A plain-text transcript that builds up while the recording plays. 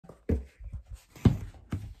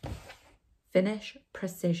Finish,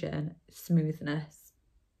 Precision, Smoothness,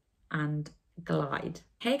 and Glide.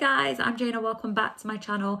 Hey guys, I'm Jaina. Welcome back to my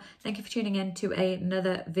channel. Thank you for tuning in to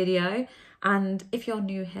another video. And if you're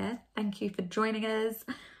new here, thank you for joining us.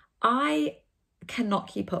 I cannot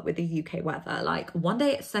keep up with the UK weather. Like one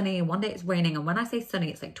day it's sunny, one day it's raining. And when I say sunny,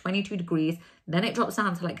 it's like 22 degrees. Then it drops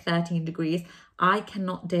down to like 13 degrees. I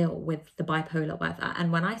cannot deal with the bipolar weather.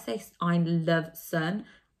 And when I say I love sun,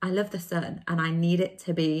 I love the sun and I need it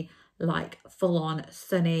to be like full on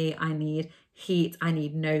sunny. I need heat. I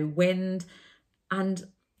need no wind. And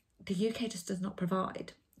the UK just does not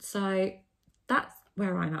provide. So that's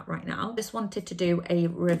where I'm at right now. Just wanted to do a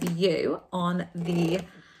review on the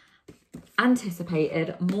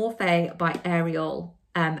anticipated Morphe by Ariel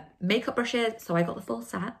makeup brushes. So I got the full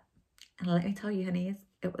set, and let me tell you, honeys,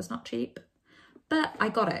 it was not cheap, but I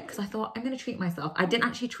got it because I thought I'm going to treat myself. I didn't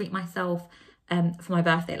actually treat myself for my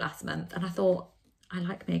birthday last month, and I thought I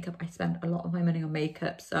like makeup. I spend a lot of my money on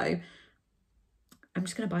makeup, so I'm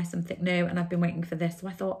just going to buy something new, and I've been waiting for this, so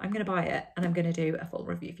I thought I'm going to buy it and I'm going to do a full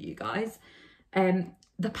review for you guys.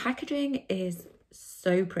 The packaging is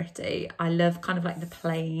so pretty. I love kind of like the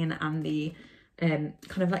plain and the kind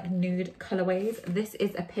of like nude colorways. This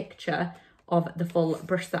is a picture of the full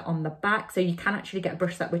brush set on the back, so you can actually get a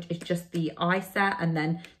brush set which is just the eye set, and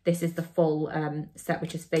then this is the full set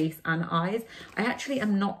which is face and eyes. I actually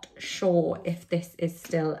am not sure if this is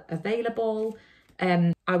still available.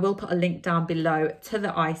 I will put a link down below to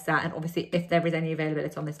the eye set, and obviously if there is any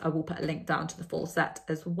availability on this, I will put a link down to the full set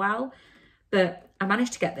as well. But I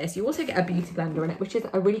managed to get this. You also get a beauty blender in it, which is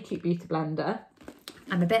a really cute beauty blender.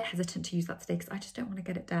 I'm a bit hesitant to use that today because I just don't want to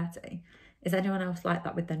get it dirty. Is anyone else like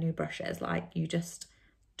that with their new brushes? Like you just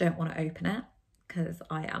don't want to open it? Because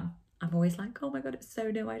I am. I'm always like, oh my God, it's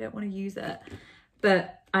so new, I don't want to use it.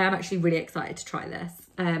 But I am actually really excited to try this.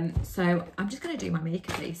 So I'm just going to do my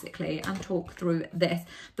makeup basically and talk through this.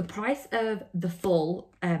 The price of the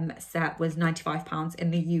full set was £95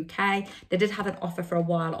 in the UK. They did have an offer for a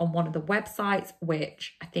while on one of the websites,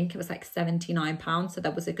 which I think it was like £79. So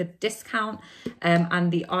there was a good discount.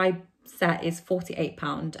 And the eye set is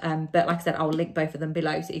 £48. But like I said, I'll link both of them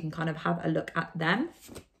below so you can kind of have a look at them.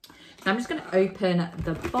 So I'm just going to open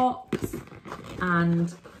the box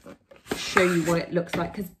and show you what it looks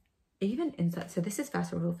like, because even inside, so this is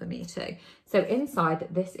versatile for me too. So inside,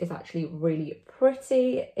 this is actually really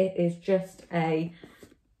pretty. It is just a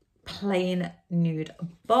plain nude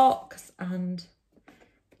box, and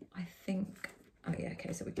I think, oh yeah,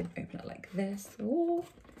 okay, so we can open it like this. Ooh.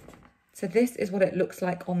 So this is what it looks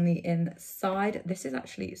like on the inside. This is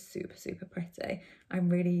actually super, super pretty. I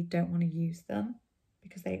really don't want to use them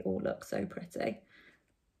because they all look so pretty,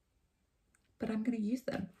 but I'm going to use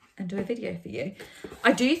them and do a video for you.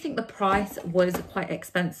 I do think the price was quite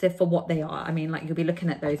expensive for what they are. I mean, like you'll be looking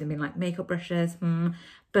at those and being like, makeup brushes,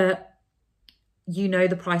 but you know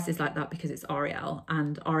the price is like that because it's Ariel,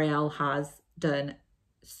 and Ariel has done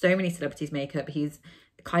so many celebrities' makeup. He's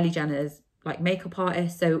Kylie Jenner's like makeup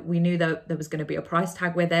artist, so we knew that there was going to be a price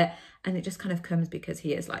tag with it, and it just kind of comes because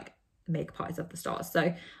he is like the makeup artist of the stars.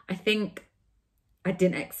 So I think I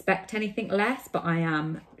didn't expect anything less, but I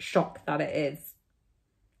am shocked that it is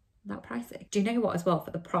that pricey. Do you know what as well,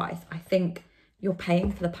 for the price, I think you're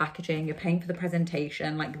paying for the packaging, you're paying for the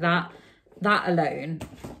presentation, like that alone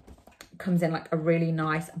comes in like a really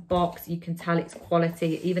nice box. You can tell it's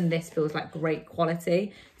quality. Even this feels like great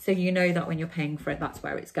quality, so you know that when you're paying for it, that's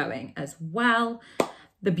where it's going as well.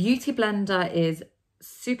 The beauty blender is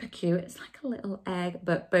super cute. It's like a little egg,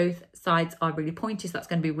 but both sides are really pointy, so that's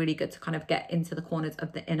going to be really good to kind of get into the corners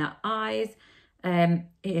of the inner eyes. It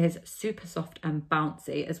is super soft and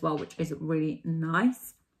bouncy as well, which is really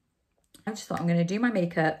nice. I just thought I'm going to do my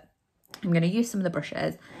makeup, I'm going to use some of the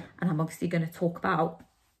brushes, and I'm obviously going to talk about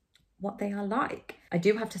what they are like. I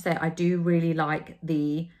do have to say, I do really like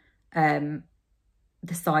the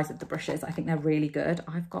size of the brushes. I think they're really good.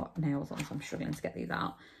 I've got nails on, so I'm struggling to get these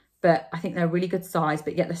out, but I think they're a really good size,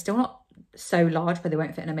 but yet they're still not so large where they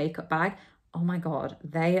won't fit in a makeup bag. Oh my God,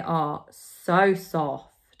 they are so soft.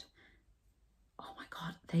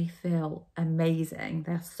 God, they feel amazing.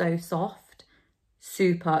 They're so soft,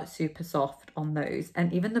 super, super soft on those.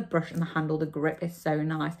 And even the brush and the handle, the grip is so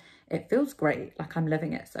nice. It feels great. Like I'm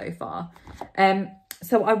loving it so far.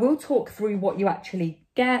 So I will talk through what you actually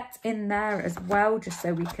get in there as well, just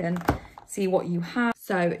so we can see what you have.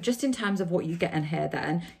 So just in terms of what you get in here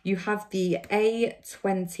then, you have the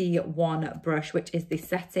A21 brush, which is the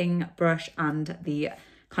setting brush, and the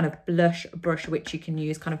kind of blush brush, which you can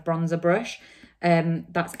use, kind of bronzer brush.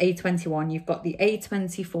 That's A21. You've got the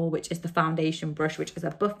A24, which is the foundation brush, which is a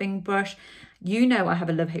buffing brush. You know I have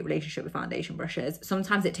a love-hate relationship with foundation brushes.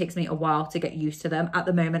 Sometimes it takes me a while to get used to them. At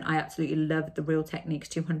the moment, I absolutely love the Real Techniques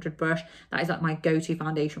 200 brush. That is like my go-to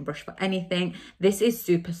foundation brush for anything. This is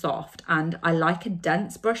super soft, and I like a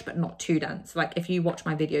dense brush, but not too dense. Like if you watch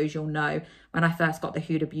my videos, you'll know when I first got the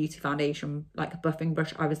Huda Beauty foundation, like a buffing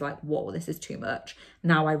brush, I was like, whoa, this is too much.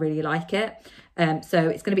 Now I really like it. So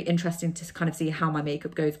it's going to be interesting to kind of see how my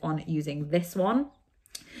makeup goes on using this one.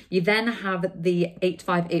 You then have the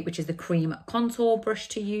 858, which is the cream contour brush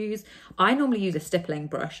to use. I normally use a stippling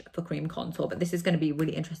brush for cream contour, but this is going to be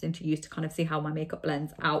really interesting to use to kind of see how my makeup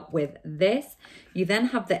blends out with this. You then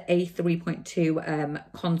have the A3.2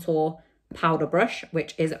 contour powder brush,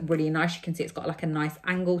 which is really nice. You can see it's got like a nice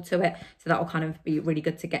angle to it, so that will kind of be really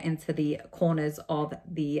good to get into the corners of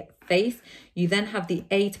the face. You then have the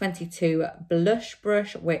A22 blush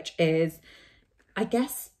brush, which is, I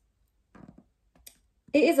guess,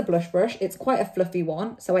 it is a blush brush. It's quite a fluffy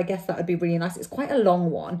one, so I guess that would be really nice. It's quite a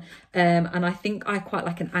long one, and I think I quite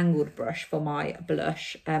like an angled brush for my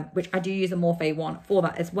blush, which I do use a Morphe one for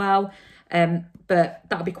that as well, but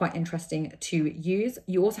that would be quite interesting to use.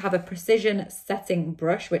 You also have a precision setting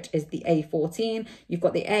brush, which is the A14. You've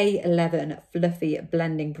got the A11 fluffy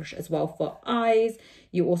blending brush as well for eyes.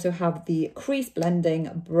 You also have the crease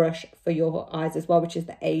blending brush for your eyes as well, which is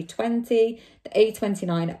the A20, the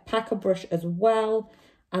A29 packer brush as well.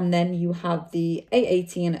 And then you have the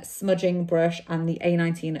A18 smudging brush and the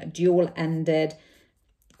A19 dual-ended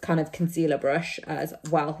kind of concealer brush as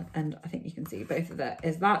well. And I think you can see both of that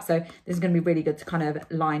is that. So this is going to be really good to kind of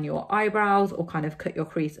line your eyebrows or kind of cut your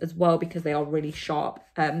crease as well, because they are really sharp.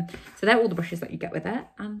 So they're all the brushes that you get with it,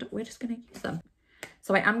 and we're just going to use them.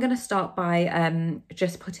 So I am going to start by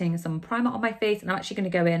just putting some primer on my face, and I'm actually going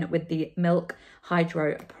to go in with the Milk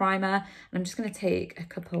Hydro Primer. And I'm just going to take a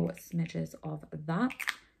couple smidges of that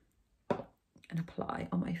and apply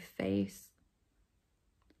on my face.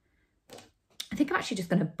 I think I'm actually just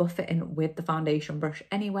going to buff it in with the foundation brush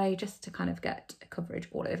anyway, just to kind of get coverage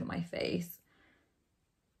all over my face.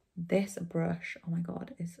 This brush, oh my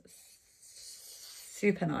God, is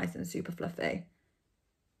super nice and super fluffy.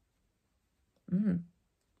 I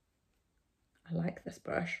like this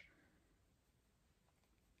brush.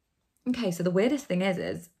 Okay, so the weirdest thing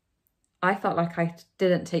is I felt like I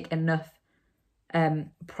didn't take enough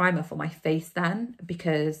primer for my face then,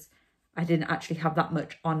 because I didn't actually have that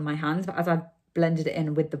much on my hands. But as I blended it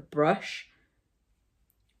in with the brush,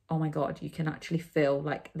 oh my God, you can actually feel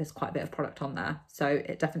like there's quite a bit of product on there. So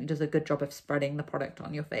it definitely does a good job of spreading the product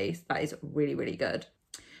on your face. That is really, really good.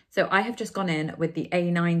 So I have just gone in with the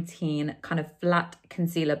A19 kind of flat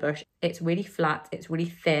concealer brush. It's really flat, it's really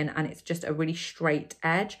thin, and it's just a really straight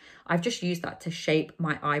edge. I've just used that to shape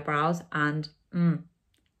my eyebrows, and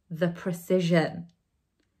the precision.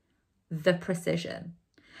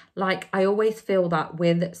 Like, I always feel that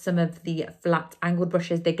with some of the flat angled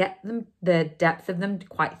brushes, they get them, the depth of them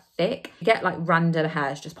quite thick. You get like random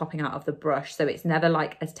hairs just popping out of the brush, so it's never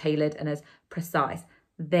like as tailored and as precise.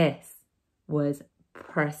 This was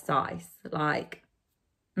precise, like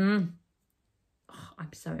I'm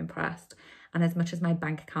so impressed. And as much as my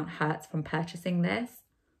bank account hurts from purchasing this,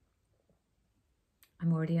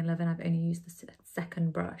 I'm already in love, and I've only used the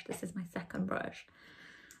second brush. This is my second brush.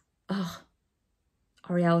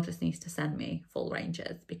 Ariel just needs to send me full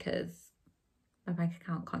ranges, because my bank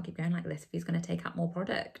account can't keep going like this if he's going to take out more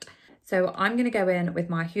product. So I'm going to go in with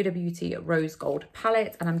my Huda Beauty Rose Gold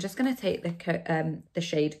palette, and I'm just going to take the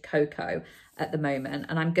shade Cocoa at the moment,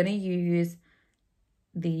 and I'm going to use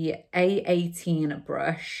the A18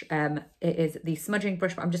 brush. It is the smudging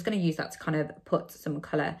brush, but I'm just going to use that to kind of put some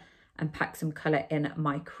colour and pack some colour in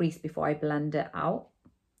my crease before I blend it out.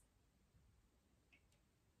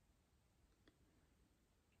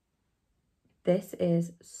 This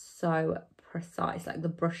is so precise. Like, the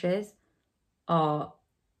brushes are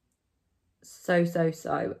so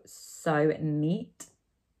neat.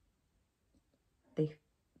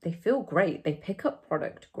 They feel great. They pick up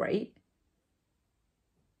product great.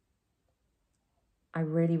 I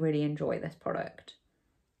really enjoy this product.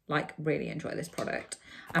 Like, really enjoy this product.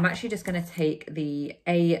 I'm actually just going to take the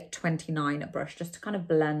A29 brush just to kind of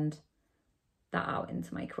blend that out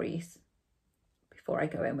into my crease before I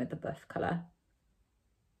go in with the buff colour.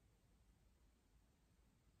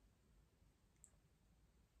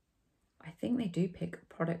 I think they do pick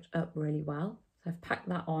product up really well. So I've packed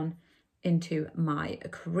that on into my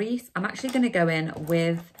crease. I'm actually going to go in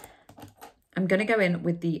with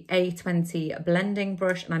the A20 blending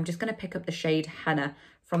brush, and I'm just going to pick up the shade Henna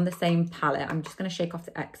from the same palette. I'm just going to shake off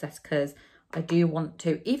the excess because I do want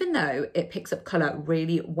to, even though it picks up colour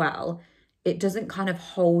really well, it doesn't kind of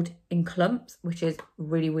hold in clumps, which is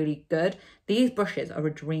really, really good. These brushes are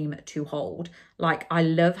a dream to hold. Like, I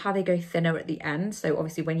love how they go thinner at the end. So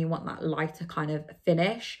obviously when you want that lighter kind of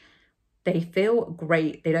finish, they feel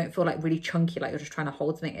great. They don't feel like really chunky, like you're just trying to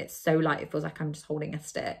hold something. It's so light, it feels like I'm just holding a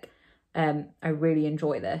stick. I really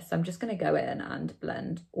enjoy this. So I'm just going to go in and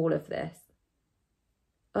blend all of this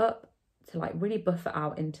up to like really buff it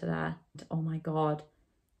out into there. Oh my God,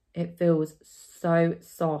 it feels so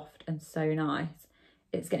soft and so nice.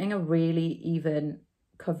 It's getting a really even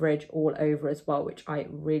coverage all over as well, which I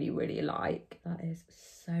really, really like. That is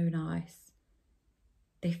so nice.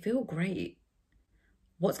 They feel great.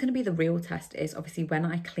 What's going to be the real test is obviously when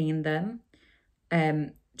I clean them,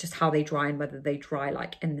 just how they dry and whether they dry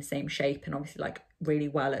like in the same shape and obviously like really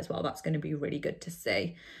well as well. That's going to be really good to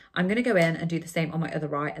see. I'm going to go in and do the same on my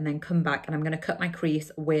other eye and then come back and I'm going to cut my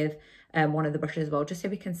crease with one of the brushes as well, just so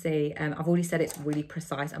we can see. I've already said it's really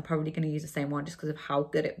precise. I'm probably going to use the same one just because of how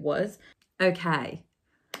good it was. Okay,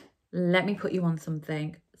 let me put you on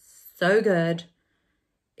something so good.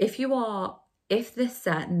 If this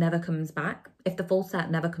set never comes back, if the full set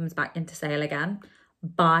never comes back into sale again,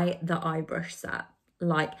 buy the eye brush set.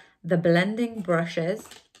 Like, the blending brushes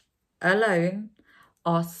alone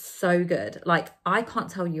are so good. Like, I can't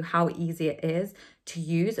tell you how easy it is to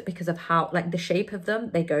use because of how, like, the shape of them,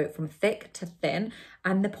 they go from thick to thin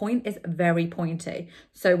and the point is very pointy.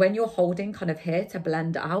 So when you're holding kind of here to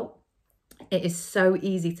blend out, it is so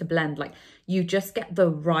easy to blend. Like, you just get the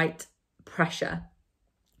right pressure.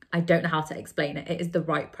 I don't know how to explain it. It is the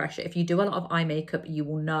right pressure. If you do a lot of eye makeup, you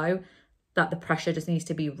will know that the pressure just needs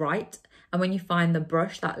to be right. And when you find the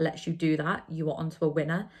brush that lets you do that, you are onto a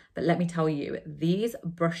winner. But let me tell you, these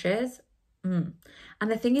brushes, and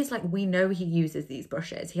the thing is, like, we know he uses these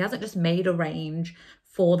brushes. He hasn't just made a range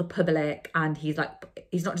for the public and he's not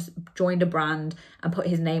just joined a brand and put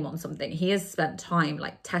his name on something. He has spent time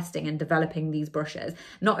like testing and developing these brushes.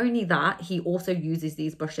 Not only that, he also uses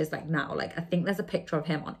these brushes like now. Like, I think there's a picture of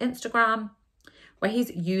him on Instagram where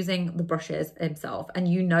he's using the brushes himself. And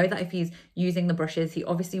you know that if he's using the brushes, he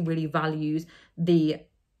obviously really values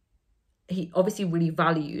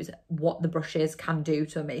what the brushes can do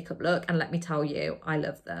to a makeup look. And let me tell you, I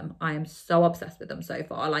love them. I am so obsessed with them so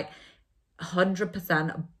far. Like,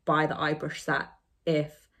 100% buy the eye brush set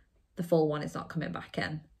if the full one is not coming back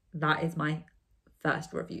in. That is my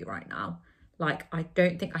first review right now. Like, I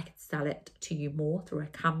don't think I could sell it to you more through a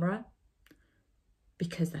camera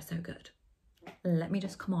because they're so good. Let me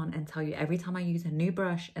just come on and tell you, every time I use a new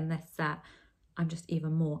brush in this set, I'm just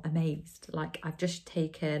even more amazed. Like, I've just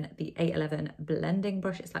taken the 811 blending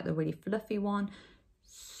brush. It's like the really fluffy one.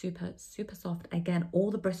 Super, super soft. Again,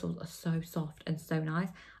 all the bristles are so soft and so nice.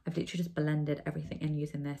 I've literally just blended everything in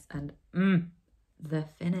using this and the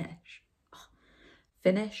finish. Oh,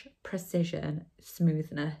 finish, precision,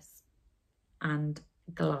 smoothness, and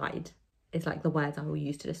glide is like the words I will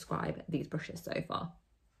use to describe these brushes so far.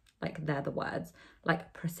 Like, they're the words.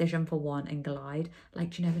 Like, precision for one and glide.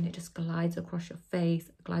 Like, do you know when it just glides across your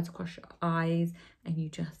face, glides across your eyes, and you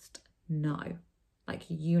just know, like,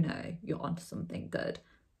 you know you're onto something good.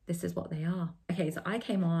 This is what they are. Okay, so I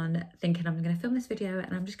came on thinking I'm going to film this video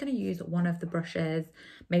and I'm just going to use one of the brushes,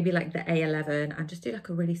 maybe like the A11, and just do like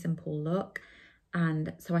a really simple look,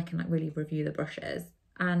 and so I can like really review the brushes.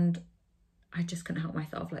 And I just couldn't help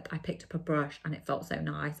myself. Like, I picked up a brush and it felt so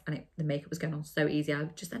nice and the makeup was going on so easy. I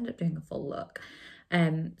just ended up doing a full look.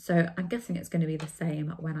 So I'm guessing it's going to be the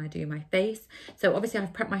same when I do my face. So obviously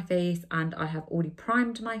I've prepped my face and I have already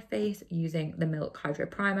primed my face using the Milk Hydro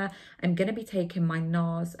Primer. I'm going to be taking my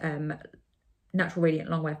NARS Natural Radiant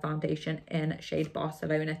Longwear Foundation in shade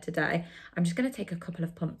Barcelona today. I'm just going to take a couple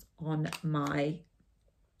of pumps on my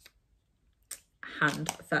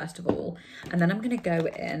hand first of all, and then I'm going to go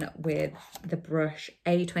in with the brush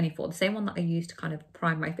A24, the same one that I used to kind of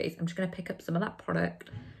prime my face. I'm just going to pick up some of that product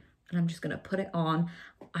and I'm just going to put it on.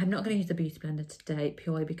 I'm not going to use the beauty blender today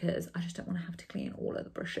purely because I just don't want to have to clean all of the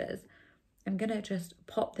brushes. I'm going to just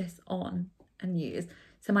pop this on and use.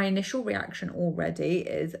 So my initial reaction already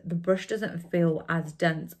is the brush doesn't feel as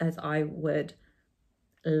dense as I would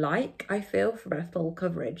like, I feel, for a full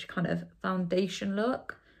coverage kind of foundation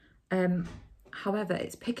look. However,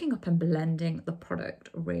 it's picking up and blending the product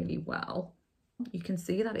really well. You can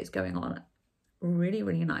see that it's going on really,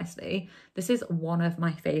 really nicely. This is one of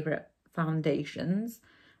my favourite foundations.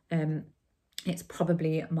 It's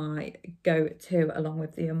probably my go-to along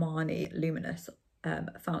with the Armani Luminous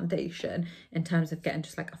foundation in terms of getting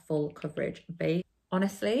just like a full coverage base.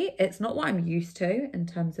 Honestly, it's not what I'm used to in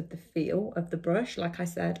terms of the feel of the brush. Like I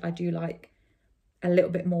said, I do like a little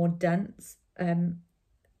bit more dense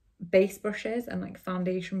base brushes and like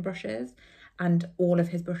foundation brushes, and all of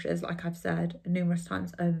his brushes, like I've said numerous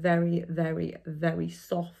times, are very, very, very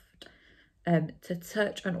soft to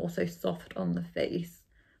touch and also soft on the face.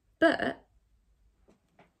 But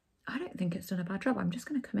I don't think it's done a bad job. I'm just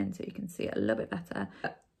going to come in so you can see it a little bit better.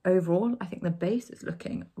 Overall, I think the base is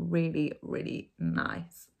looking really, really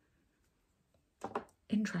nice.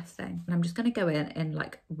 Interesting. And I'm just going to go in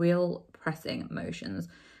like real pressing motions.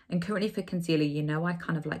 And currently for concealer, you know, I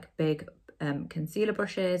kind of like big concealer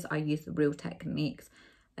brushes. I use the Real Techniques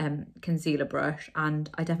concealer brush, and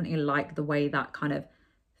I definitely like the way that kind of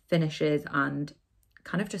finishes and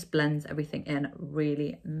kind of just blends everything in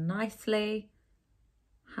really nicely.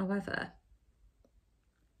 However,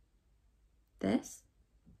 this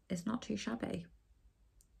is not too shabby.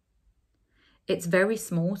 It's very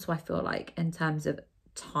small, so I feel like in terms of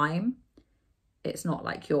time, it's not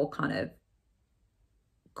like your kind of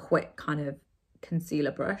quick kind of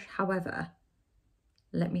concealer brush. However,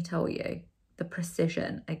 let me tell you, the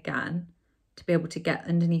precision again, to be able to get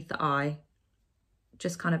underneath the eye,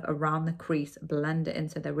 just kind of around the crease, blend it in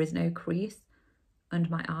so there is no crease under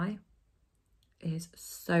my eye, is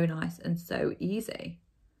so nice and so easy.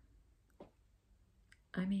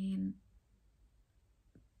 I mean,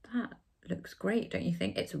 that looks great, don't you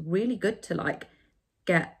think? It's really good to like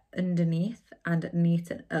get underneath and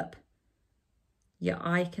neaten up your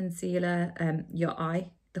eye concealer, your eye,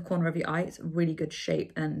 the corner of your eye. It's really good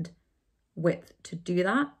shape and width to do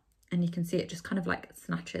that. And you can see it just kind of like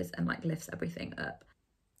snatches and like lifts everything up.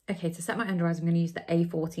 Okay, to set my under eyes, I'm going to use the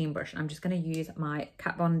A14 brush, and I'm just going to use my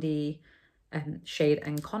Kat Von D shade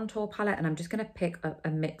and contour palette, and I'm just going to pick up a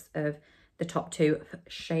mix of the top two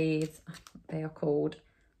shades. They are called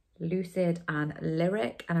Lucid and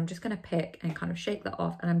Lyric, and I'm just going to pick and kind of shake that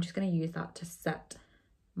off, and I'm just going to use that to set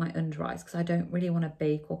my under eyes because I don't really want to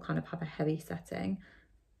bake or kind of have a heavy setting.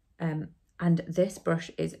 And this brush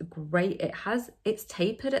is great. It's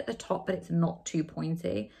tapered at the top, but it's not too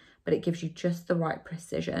pointy, but it gives you just the right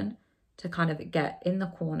precision to kind of get in the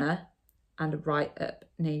corner and right up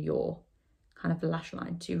near your kind of lash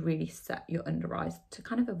line to really set your under eyes to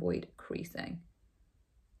kind of avoid creasing.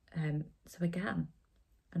 So again,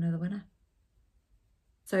 another winner.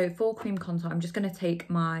 So for cream contour, I'm just going to take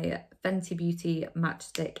my Fenty Beauty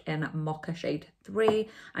matchstick in Mocha shade 3.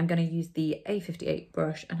 I'm going to use the A58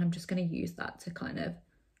 brush, and I'm just going to use that to kind of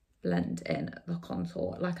blend in the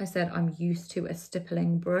contour. Like I said, I'm used to a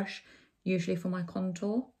stippling brush usually for my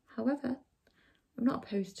contour. However, I'm not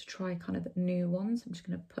opposed to try kind of new ones. I'm just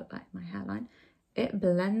going to put that in my hairline. It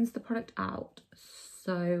blends the product out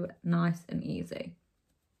so nice and easy.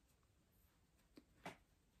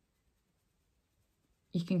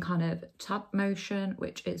 You can kind of tap motion,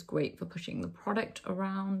 which is great for pushing the product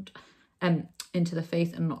around into the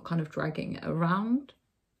face and not kind of dragging it around.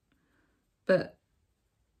 But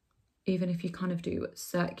even if you kind of do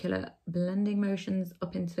circular blending motions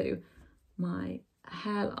up into my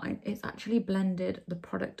hairline, it's actually blended the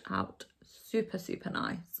product out super, super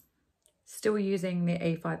nice. Still using the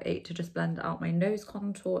A58 to just blend out my nose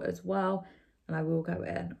contour as well. And I will go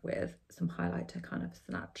in with some highlight to kind of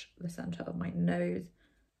snatch the center of my nose.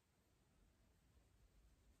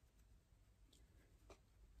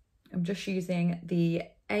 I'm just using the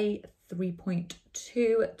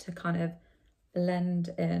A3.2 to kind of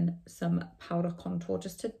blend in some powder contour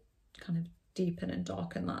just to kind of deepen and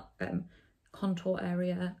darken that contour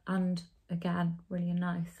area. And again, really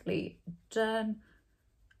nicely done.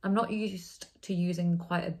 I'm not used to using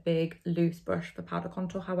quite a big loose brush for powder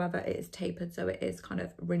contour. However, it is tapered, so it is kind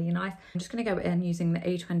of really nice. I'm just going to go in using the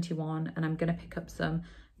A21, and I'm going to pick up some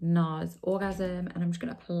NARS Orgasm, and I'm just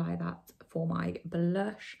going to apply that for my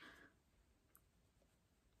blush.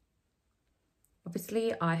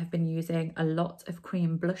 Obviously, I have been using a lot of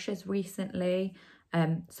cream blushes recently,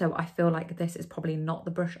 so I feel like this is probably not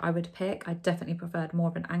the brush I would pick. I definitely preferred more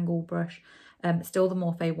of an angle brush, still the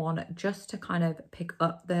Morphe one, just to kind of pick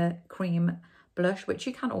up the cream blush, which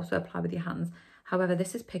you can also apply with your hands. However,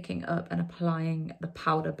 this is picking up and applying the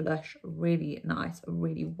powder blush really nice,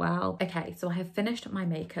 really well. Okay, so I have finished my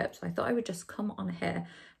makeup, so I thought I would just come on here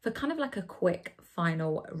for kind of like a quick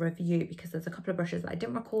final review, because there's a couple of brushes that I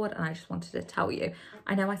didn't record and I just wanted to tell you.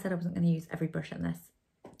 I know I said I wasn't going to use every brush in this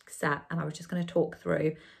set, and I was just going to talk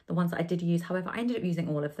through the ones that I did use. However, I ended up using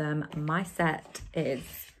all of them. My set is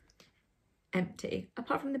empty,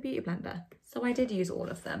 apart from the Beauty Blender. So I did use all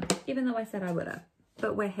of them, even though I said I would have,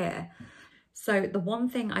 but we're here. So the one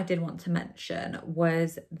thing I did want to mention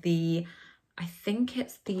was I think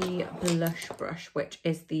it's the blush brush, which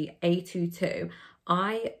is the A22.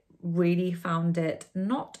 I really found it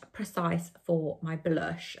not precise for my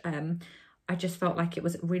blush. I just felt like it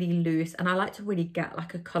was really loose, and I like to really get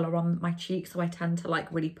like a colour on my cheeks, so I tend to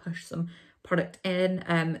like really push some product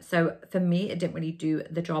in. So for me, it didn't really do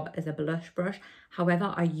the job as a blush brush.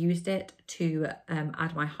 However, I used it to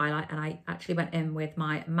add my highlight, and I actually went in with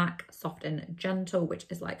my MAC Soft and Gentle, which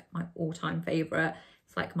is like my all-time favourite.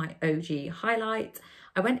 It's like my OG highlight.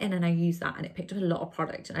 I went in and I used that, and it picked up a lot of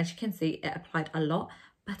product, and as you can see, it applied a lot,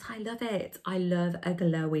 but I love it. I love a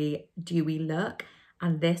glowy, dewy look.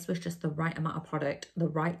 And this was just the right amount of product, the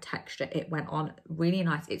right texture. It went on really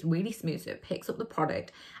nice. It's really smooth, so it picks up the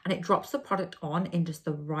product and it drops the product on in just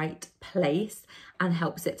the right place and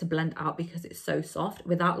helps it to blend out because it's so soft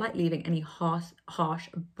without like leaving any harsh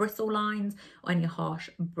bristle lines or any harsh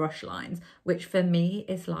brush lines, which for me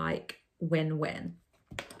is like win-win.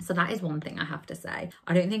 So that is one thing I have to say.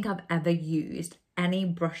 I don't think I've ever used any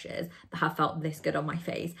brushes that have felt this good on my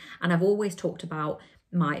face. And I've always talked about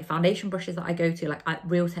my foundation brushes that I go to, like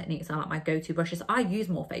Real Techniques are like my go-to brushes. I use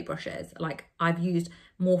Morphe brushes, like I've used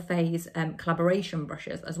Morphe's collaboration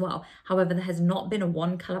brushes as well. However, there has not been a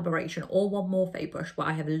one collaboration or one Morphe brush where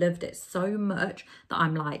I have loved it so much that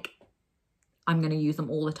I'm like, I'm going to use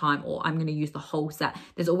them all the time, or I'm going to use the whole set.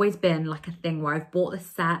 There's always been like a thing where I've bought the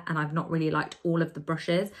set and I've not really liked all of the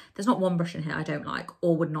brushes. There's not one brush in here I don't like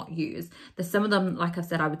or would not use. There's some of them, like I've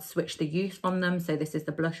said, I would switch the use from them. So this is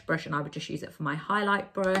the blush brush and I would just use it for my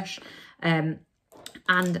highlight brush. And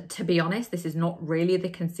to be honest, this is not really the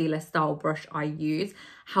concealer style brush I use.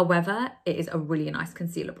 However, it is a really nice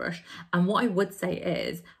concealer brush. And what I would say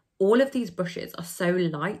is, all of these brushes are so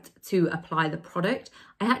light to apply the product.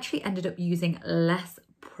 I actually ended up using less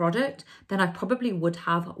product than I probably would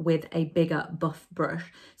have with a bigger buff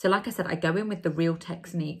brush. So like I said, I go in with the Real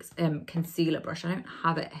Techniques concealer brush. I don't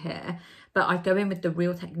have it here, but I go in with the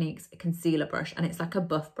Real Techniques concealer brush, and it's like a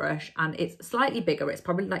buff brush and it's slightly bigger. It's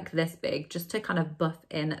probably like this big, just to kind of buff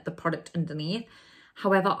in the product underneath.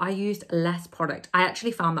 However, I used less product. I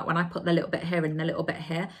actually found that when I put the little bit here and the little bit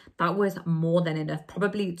here, that was more than enough,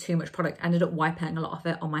 probably too much product. I ended up wiping a lot of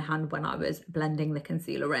it on my hand when I was blending the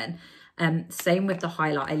concealer in. Same with the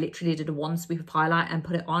highlight. I literally did one sweep of highlight and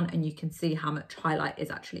put it on, and you can see how much highlight is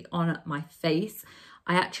actually on my face.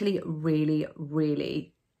 I actually really,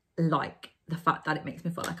 really like the fact that it makes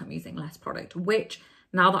me feel like I'm using less product, which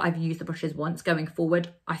now that I've used the brushes once, going forward,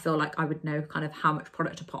 I feel like I would know kind of how much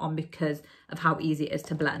product to put on because of how easy it is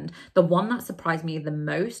to blend. The one that surprised me the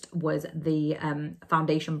most was the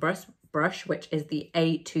foundation brush, which is the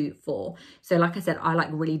A24. So like I said, I like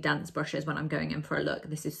really dense brushes when I'm going in for a look.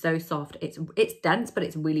 This is so soft. It's dense, but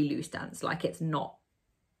it's really loose dense. Like it's not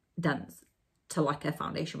dense to like a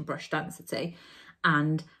foundation brush density.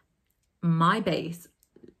 And my base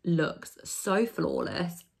looks so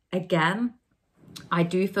flawless. Again, I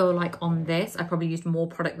do feel like on this, I probably used more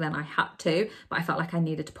product than I had to, but I felt like I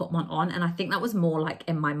needed to put one on. And I think that was more like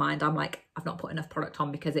in my mind, I'm like, I've not put enough product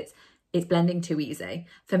on because it's blending too easy.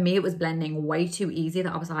 For me, it was blending way too easy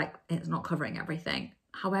that I was like, it's not covering everything.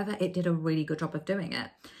 However, it did a really good job of doing it.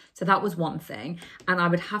 So that was one thing. And I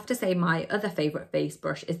would have to say my other favorite base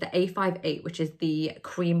brush is the A58, which is the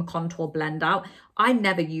cream contour blend out. I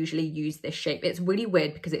never usually use this shape. It's really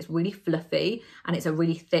weird because it's really fluffy and it's a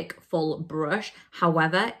really thick, full brush.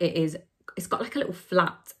 However, it's got like a little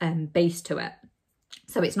flat base to it.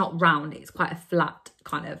 So it's not round, it's quite a flat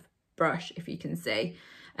kind of brush, if you can see,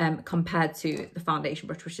 compared to the foundation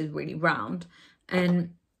brush, which is really round.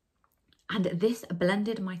 And this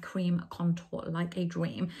blended my cream contour like a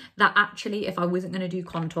dream. That actually, if I wasn't going to do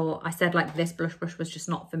contour, I said like this blush brush was just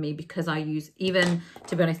not for me because I use, even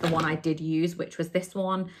to be honest, the one I did use, which was this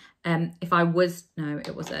one. If I was, no,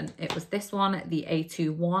 it wasn't. It was this one, the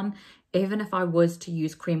A21. Even if I was to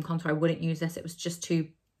use cream contour, I wouldn't use this. It was just too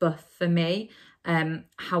buff for me.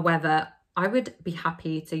 However, I would be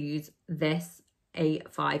happy to use this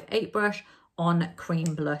A58 brush on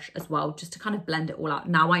cream blush as well, just to kind of blend it all out.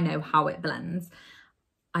 Now I know how it blends.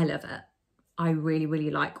 I love it. I really,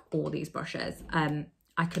 really like all these brushes.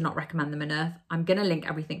 I could not recommend them enough. I'm going to link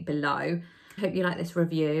everything below. I hope you like this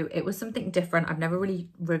review. It was something different. I've never really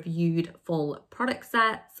reviewed full product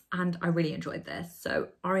sets and I really enjoyed this. So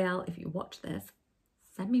Ariel, if you watch this,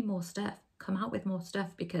 send me more stuff. Come out with more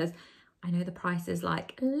stuff because I know the price is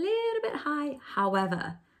like a little bit high.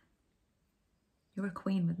 However, you're a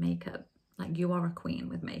queen with makeup. Like you are a queen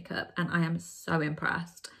with makeup and I am so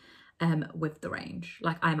impressed with the range.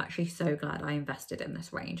 Like I'm actually so glad I invested in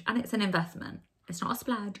this range, and it's an investment. It's not a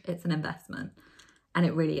splurge, it's an investment. And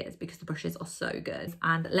it really is because the brushes are so good.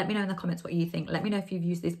 And let me know in the comments what you think. Let me know if you've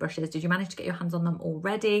used these brushes. Did you manage to get your hands on them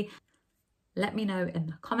already? let me know in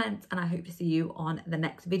the comments, and I hope to see you on the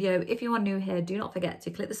next video. If you are new here, do not forget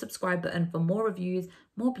to click the subscribe button for more reviews,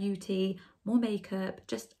 more beauty, more makeup,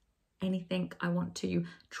 just anything I want to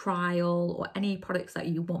trial, or any products that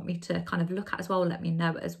you want me to kind of look at as well, let me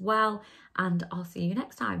know as well, and I'll see you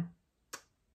next time.